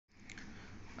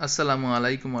আসসালামু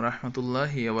আলাইকুম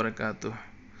রহমতুল্লাহি ওবরাকাতুহ।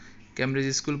 ক্যামব্রিজ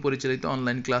স্কুল পরিচালিত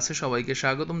অনলাইন ক্লাসে সবাইকে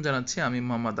স্বাগতম জানাচ্ছি। আমি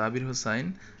মোহাম্মদ আবির Hossain,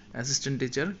 assistant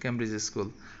teacher, Cambridge school.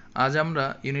 আজ আমরা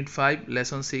ইউনিট 5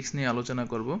 লেসন 6 নিয়ে আলোচনা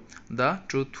করব, দ্য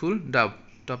ট্রুথফুল ডাব।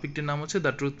 টপিকটির নাম হচ্ছে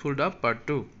দ্য ট্রুথফুল ডাব পার্ট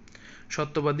 2,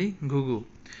 সত্যবাদী ঘুঘু।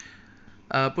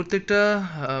 প্রত্যেকটা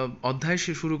অধ্যায়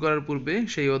শুরু করার পূর্বে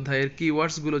সেই অধ্যায়ের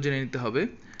কিওয়ার্ডসগুলো জেনে নিতে হবে,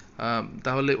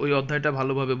 তাহলে ওই অধ্যায়টা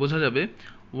ভালোভাবে বোঝা যাবে।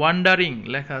 ওয়ান্ডারিং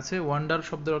লেখা আছে। ওয়ান্ডার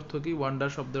শব্দের অর্থ কি?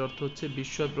 ওয়ান্ডার শব্দের অর্থ হচ্ছে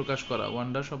বিস্ময় প্রকাশ করা।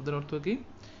 ওয়ান্ডার শব্দের অর্থ কি?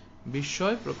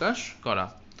 বিস্ময় প্রকাশ করা।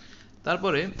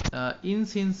 তারপরে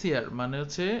ইনসিনসিয়ার মানে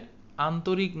হচ্ছে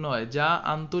আন্তরিক নয়, যা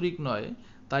আন্তরিক নয়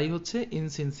তাই হচ্ছে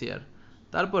ইনসিনসিয়ার।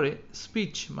 তারপরে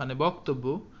স্পিচ মানে বক্তব্য,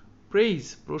 প্রেইজ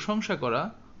প্রশংসা করা,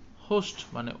 হোস্ট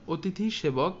মানে অতিথি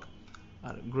সেবক,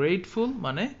 আর গ্রেটফুল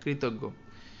মানে কৃতজ্ঞ।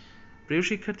 প্রিয়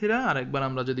শিক্ষার্থীরা, আরেকবার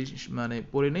আমরা যদি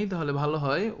পড়ে নেই তাহলে ভালো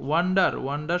হয়।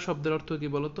 ওয়ান্ডার শব্দের অর্থ কি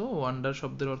বলতো? ওয়ান্ডার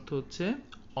শব্দের অর্থ হচ্ছে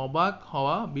অবাক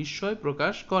হওয়া, বিস্ময়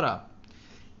প্রকাশ করা।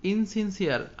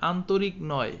 ইনসিনসিয়ার আন্তরিক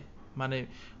নয়, মানে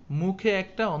মুখে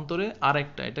একটা অন্তরে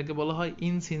আরেকটা, এটাকে বলা হয়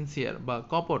ইনসিনসিয়ার বা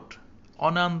কপট,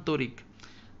 অনান্তরিক।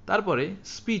 তারপরে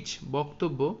স্পিচ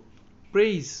বক্তব্য,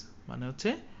 প্রেইজ মানে হচ্ছে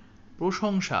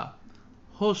প্রশংসা,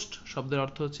 হোস্ট শব্দের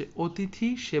অর্থ হচ্ছে অতিথি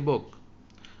সেবক,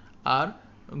 আর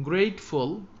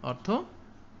গ্রেটফুল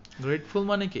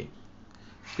মানে কি?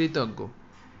 কৃতজ্ঞ।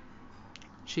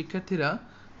 শিক্ষার্থীরা,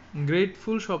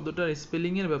 গ্রেটফুল শব্দটার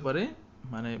স্পেলিং এর ব্যাপারে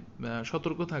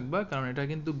সতর্ক থাকবা, কারণ এটা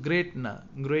কিন্তু গ্রেট না,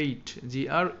 গ্রেট,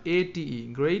 GRATE,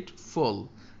 গ্রেটফুল,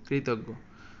 কৃতজ্ঞ।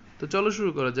 তো চলো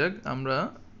শুরু করা যাক। আমরা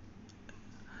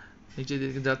নিচে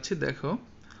দিকে যাচ্ছি, দেখো।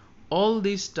 অল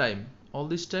দিস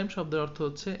টাইম শব্দের অর্থ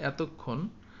হচ্ছে এতক্ষণ।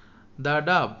 দ্য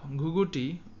ডাব ঘুঘুটি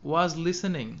ওয়াজ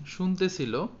listening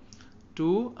শুনতেছিল, to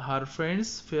her friends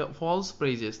false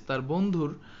প্রেইজেস তার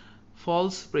বন্ধুর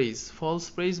ফলস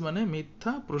প্রেইজ মানে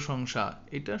মিথ্যা প্রশংসা,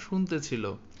 এটা শুনতেছিল।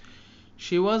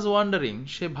 She was wandering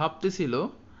say ভাবতেছিল।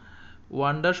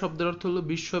 Wonder শব্দের অর্থ হলো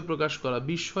বিস্ময় প্রকাশ করা,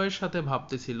 বিস্ময়ের সাথে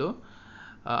ভাবতেছিল।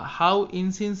 হাউ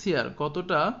ইনসিনসিয়ার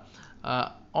কতটা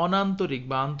অনান্তরিক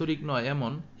বা আন্তরিক নয়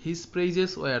এমন। হিজ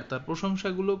প্রেইজেস ওয়ার তার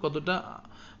প্রশংসাগুলো কতটা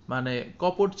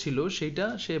কপট ছিল সেইটা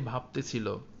সে ভাবতেছিল।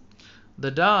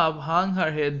 The dove hung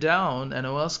her head down and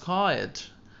was quiet.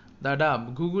 The dove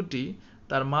ঘুঘুটি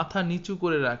তার মাথা নিচু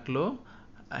করে রাখলো।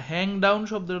 হ্যাং ডাউন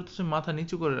শব্দের অর্থ হচ্ছে মাথা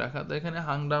নিচু করে রাখা, তো এখানে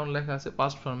হাং ডাউন লেখা আছে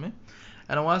পাস্ট ফর্মে।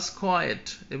 and was quiet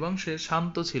এবং সে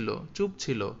শান্ত ছিল, চুপ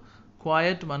ছিল।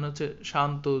 কোয়েট মানে হচ্ছে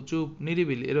শান্ত, চুপ,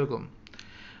 নিরিবিলি, এরকম।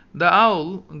 The owl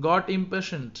got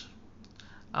impatient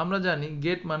আমরা জানি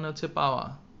গেট মানে হচ্ছে পাওয়া,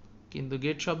 কিন্তু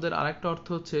গেট শব্দের আরেকটা অর্থ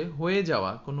হচ্ছে হয়ে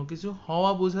যাওয়া, কোনো কিছু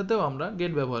হওয়া বোঝাতেও আমরা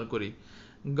গেট ব্যবহার করি।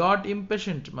 গট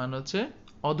ইমপেশেন্ট মানে হচ্ছে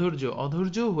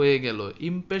অধৈর্য হয়ে গেল।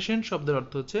 ইমপেশেন্ট শব্দের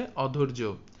অর্থ হচ্ছে অধৈর্য।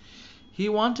 He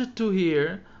wanted to here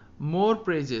more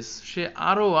praises সে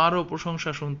আরো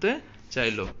প্রশংসা শুনতে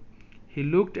চাইল। হি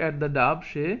লুকড অ্যাট দ্য ডাব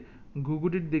সে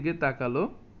ঘুঘুটির দিকে তাকালো।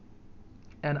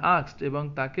 অ্যান্ড আস্কড এবং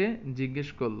তাকে জিজ্ঞেস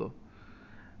করলো,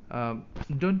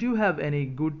 don't you have any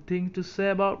good thing to say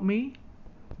about me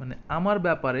মানে আমার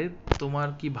ব্যাপারে তোমার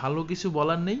কি ভালো কিছু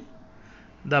বলার নেই?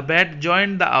 দ্য ব্যাট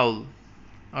জয়েন্ট দ্য আউল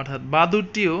অর্থাৎ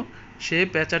বাদুড়টিও সে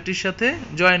পেঁচাটির সাথে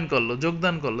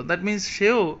যোগদান করলো। দ্যাট মিনস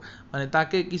সেও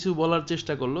তাকে কিছু বলার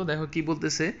চেষ্টা করলো। দেখো কি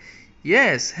বলতেছে,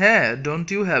 ইয়েস হ্যাঁ, don't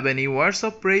you have any words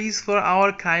of praise for our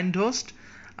kind host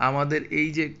আমাদের এই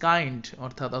যে কাইন্ড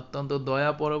অর্থাৎ অত্যন্ত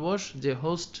দয়া পরবশ যে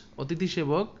হোস্ট অতিথি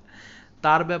সেবক,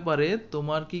 তার ব্যাপারে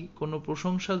তোমার কি কোনো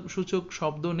প্রশংসা সূচক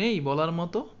শব্দ নেই বলার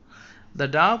মতো? দ্য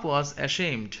ডাব ওয়াজ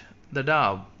অ্যাশেমড দ্য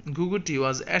ডাব ঘুঘুটি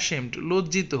ওয়াজ অ্যাশেমড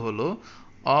লজ্জিত হলো,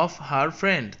 অফ হার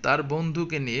ফ্রেন্ড তার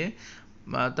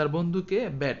বন্ধুকে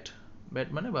ব্যাট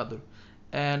মানে বাদুড়,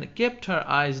 and kept her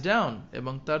eyes down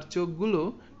এবং তার চোখগুলো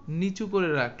নিচু করে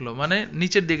রাখলো মানে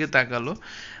নিচের দিকে তাকালো।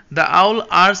 দ্য আউল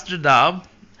আস্কড ডাব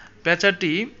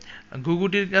পেঁচাটি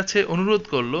ঘুঘুটির কাছে অনুরোধ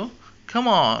করলো, কাম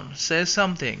অন সে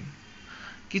সামথিং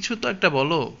কিছু তো একটা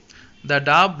বলো। দ্য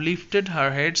ডাব lifted her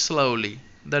head slowly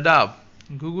the ডাব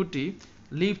ঘুঘুটি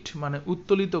লিফট মানে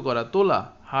উত্তোলিত করা, তোলা,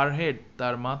 হার হেড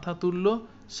তার মাথা তুললো,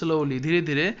 স্লোলি ধীরে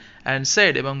ধীরে, অ্যান্ড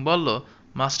সেড এবং বলল,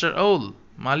 মাস্টার আউল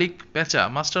মালিক পেঁচা,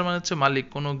 মাস্টার মানে হচ্ছে মালিক,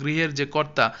 কোনো গৃহের যে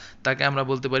কর্তা তাকে আমরা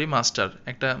বলতে পারি মাস্টার।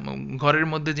 একটা ঘরের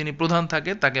মধ্যে যিনি প্রধান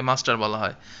থাকে তাকে মাস্টার বলা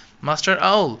হয়। Master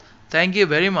owl thank you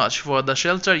very much for the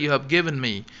shelter you have given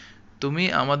me তুমি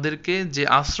আমাদেরকে যে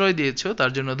আশ্রয় দিয়েছো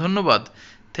তার জন্য ধন্যবাদ।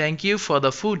 Thank you for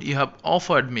the food you have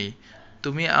offered me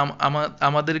তুমি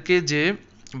আমাদেরকে যে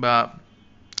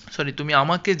তুমি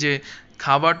আমাকে যে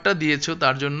খাবারটা দিয়েছো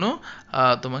তার জন্য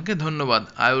তোমাকে ধন্যবাদ।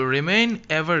 I will remain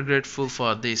ever grateful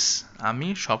for this. আমি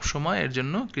সবসময় এর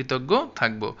জন্য কৃতজ্ঞ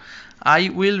থাকব। আই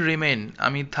উইল রিমেইন,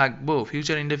 আমি থাকবো,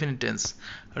 ফিউচার ইনডেফিনিট টেন্স।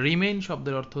 রিমেইন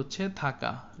শব্দের অর্থ হচ্ছে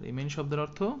থাকা, রিমেইন শব্দের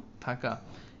অর্থ থাকা।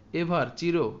 এভার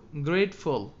চির,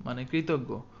 গ্রেটফুল মানে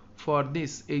কৃতজ্ঞ, ফর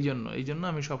দিস এই জন্য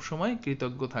আমি সবসময়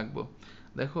কৃতজ্ঞ থাকব।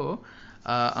 দেখো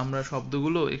আমরা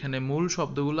শব্দগুলো এখানে মূল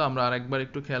শব্দগুলো আমরা আরেকবার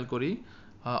একটু খেয়াল করি।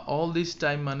 অল দিস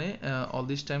টাইম মানে অল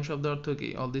দিস টাইম শব্দের অর্থ কি?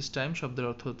 অল দিস টাইম শব্দের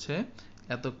অর্থ হচ্ছে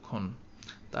এতক্ষণ।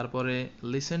 তারপরে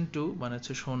লিসেন টু মানে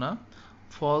হচ্ছে শোনা।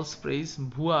 ফলস প্রেইজ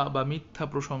ভুয়া বা মিথ্যা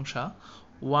প্রশংসা।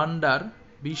 ওয়ান্ডার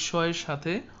বিস্ময়ের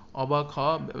সাথে অবাক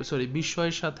হওয়া, সরি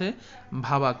বিস্ময়ের সাথে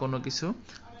ভাবা কোনো কিছু।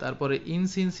 তারপরে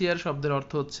ইনসিনসিয়ার শব্দের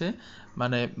অর্থ হচ্ছে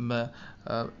মানে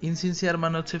ইনসিনসিয়ার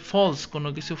মানে হচ্ছে ফলস, কোনো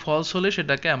কিছু ফলস হলে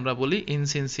সেটাকে আমরা বলি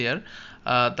ইনসিনসিয়ার।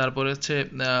 তারপরে হচ্ছে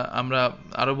আমরা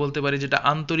আরও বলতে পারি যেটা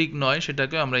আন্তরিক নয়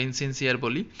সেটাকে আমরা ইনসিনসিয়ার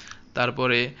বলি।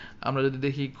 তারপরে আমরা যদি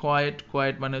দেখি কোয়েট,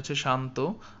 কোয়েট মানে হচ্ছে শান্ত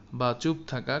বা চুপ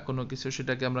থাকা কোনো কিছু,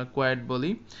 সেটাকে আমরা কোয়েট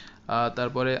বলি।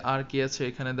 তারপরে আর কি আছে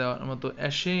এখানে দেওয়ার মতো?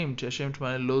 অ্যাশেমড, অ্যাশেমড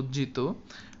মানে লজ্জিত।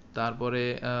 তারপরে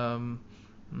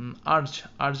আর্জ,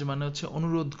 আর্জ মানে হচ্ছে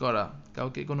অনুরোধ করা,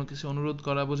 কাউকে কোনো কিছু অনুরোধ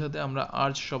করা বোঝাতে আমরা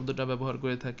আর্জ শব্দটা ব্যবহার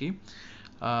করে থাকি।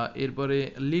 এরপরে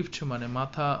লিফট মানে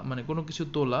মাথা, মানে কোনো কিছু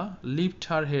তোলা। লিফট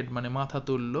হার হেড মানে মাথা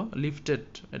তুললো, লিফটেড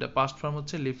এটা পাস্ট ফর্ম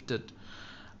হচ্ছে লিফটেড।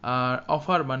 আর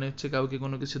অফার মানে হচ্ছে কাউকে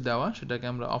কোনো কিছু দেওয়া, সেটাকে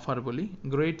আমরা অফার বলি।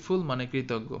 গ্রেটফুল মানে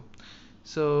কৃতজ্ঞ।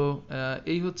 সো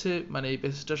এই হচ্ছে মানে এই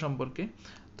প্যাসেজটা সম্পর্কে।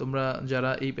 তোমরা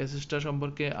যারা এই প্যাসেজটা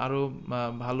সম্পর্কে আরও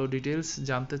ভালো ডিটেলস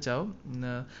জানতে চাও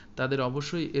তাদের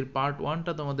অবশ্যই এর পার্ট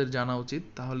 1টা তোমাদের জানা উচিত,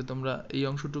 তাহলে তোমরা এই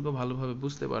অংশটুকু ভালোভাবে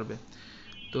বুঝতে পারবে।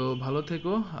 তো ভালো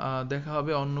থেকো, দেখা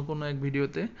হবে অন্য কোনো এক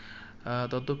ভিডিওতে।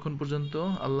 ততক্ষণ পর্যন্ত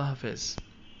আল্লাহ হাফেজ।